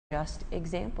just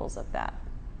examples of that.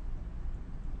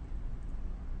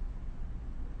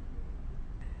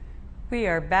 We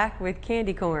are back with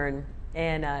Candy Corn,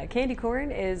 and Candy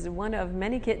Corn is one of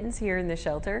many kittens here in the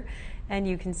shelter, and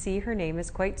you can see her name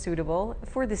is quite suitable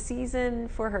for the season,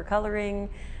 for her coloring,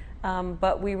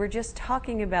 but we were just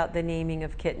talking about the naming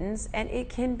of kittens, and it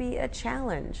can be a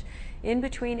challenge. In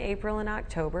between April and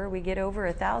October, we get over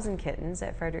 1,000 kittens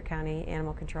at Frederick County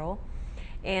Animal Control,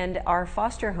 and our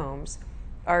foster homes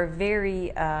are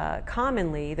very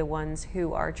commonly the ones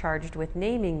who are charged with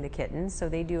naming the kittens, so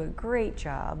they do a great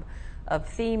job of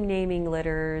theme naming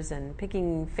litters and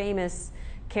picking famous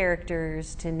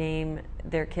characters to name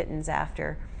their kittens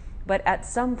after. But at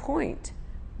some point,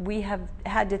 we have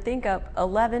had to think up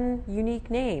 1,000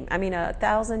 unique names.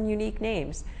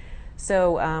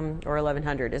 So, or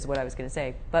 1,100 is what I was going to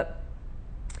say. But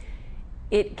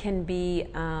it can be,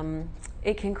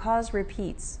 it can cause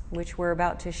repeats, which we're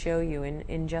about to show you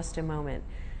in just a moment.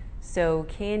 So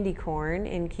Candy Corn,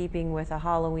 in keeping with a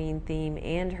Halloween theme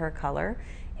and her color,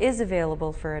 is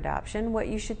available for adoption. What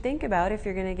you should think about if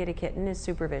you're going to get a kitten is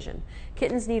supervision.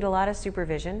 Kittens need a lot of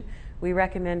supervision. We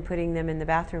recommend putting them in the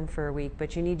bathroom for a week,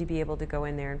 but you need to be able to go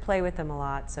in there and play with them a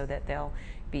lot so that they'll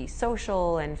be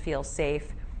social and feel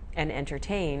safe and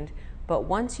entertained. But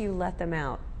once you let them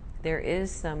out, there is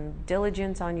some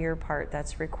diligence on your part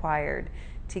that's required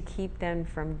to keep them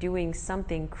from doing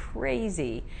something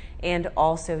crazy, and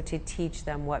also to teach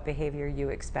them what behavior you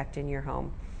expect in your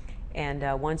home.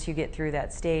 And once you get through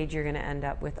that stage, you're going to end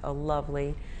up with a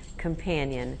lovely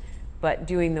companion. But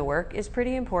doing the work is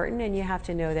pretty important, and you have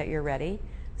to know that you're ready.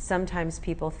 Sometimes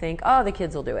people think, oh, the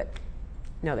kids will do it.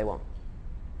 No, they won't.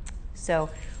 So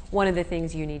one of the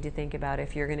things you need to think about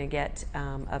if you're going to get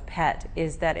a pet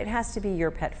is that it has to be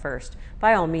your pet first.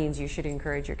 By all means, you should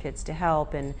encourage your kids to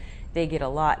help, and they get a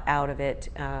lot out of it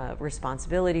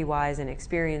responsibility-wise and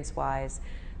experience-wise.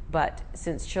 But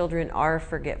since children are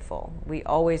forgetful, we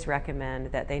always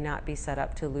recommend that they not be set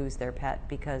up to lose their pet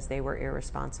because they were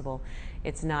irresponsible.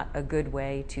 It's not a good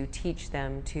way to teach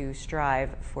them to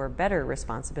strive for better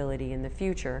responsibility in the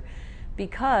future,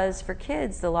 because for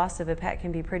kids, the loss of a pet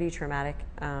can be pretty traumatic,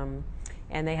 and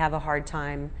they have a hard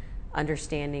time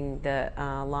understanding the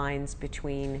lines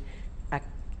between an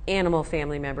animal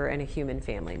family member and a human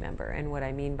family member. And what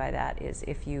I mean by that is,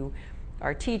 if you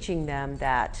are teaching them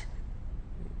that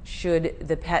should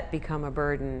the pet become a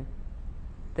burden,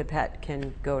 the pet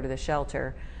can go to the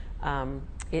shelter,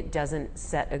 it doesn't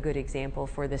set a good example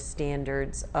for the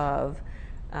standards of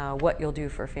what you'll do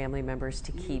for family members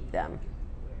to keep them.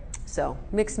 So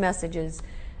mixed messages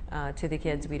to the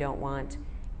kids we don't want.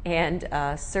 And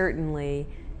certainly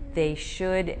they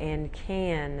should and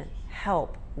can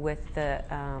help with the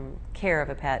care of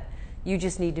a pet. You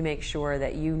just need to make sure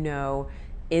that you know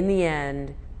in the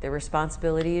end the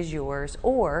responsibility is yours,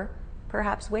 or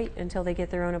perhaps wait until they get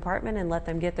their own apartment and let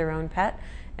them get their own pet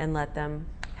and let them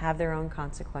have their own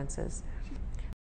consequences.